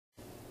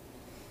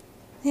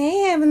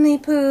Hey, Heavenly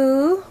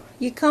Pooh.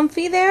 You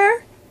comfy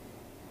there?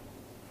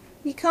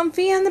 You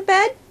comfy on the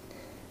bed?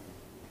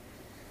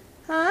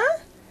 Huh?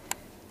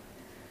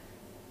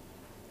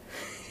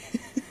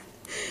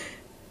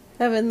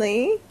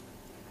 Heavenly?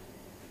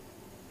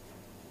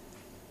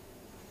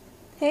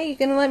 Hey, you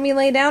gonna let me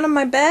lay down on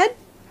my bed?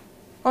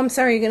 Oh, I'm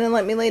sorry, you're gonna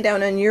let me lay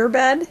down on your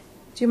bed?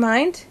 Do you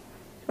mind? Do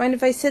you mind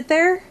if I sit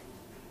there?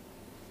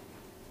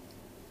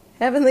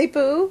 Heavenly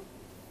Pooh?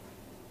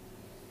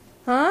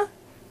 Huh?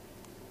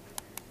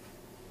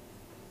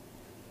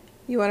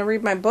 You want to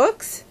read my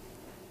books?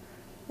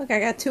 Look, I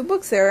got 2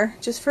 books there,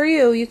 just for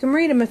you. You can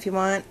read them if you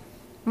want.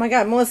 Oh my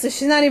God, Melissa,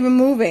 she's not even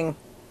moving.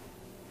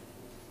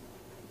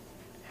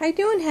 How you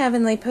doing,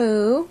 Heavenly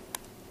Pooh?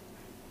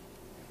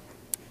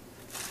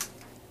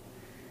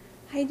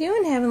 How you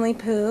doing, Heavenly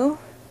Pooh?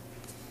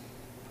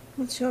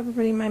 Let's show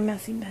everybody my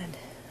messy bed.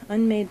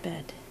 Unmade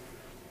bed.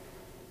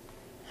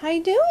 How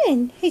you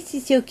doing? Is you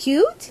so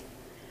cute?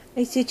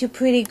 Are you such a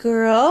pretty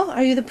girl?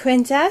 Are you the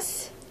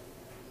princess?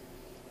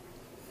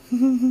 Are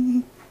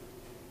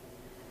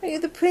you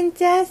the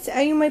princess?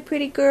 Are you my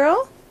pretty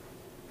girl?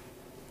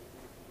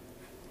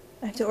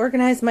 I have to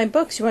organize my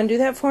books. You want to do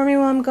that for me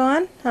while I'm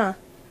gone? Huh?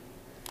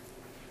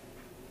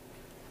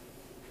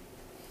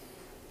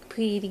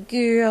 Pretty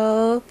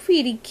girl.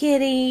 Pretty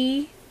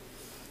kitty.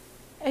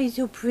 Are you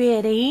so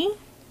pretty?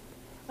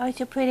 Are you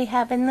so pretty,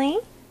 Heavenly?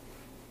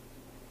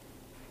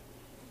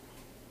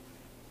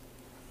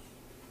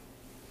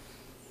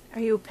 Are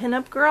you a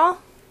pinup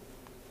girl?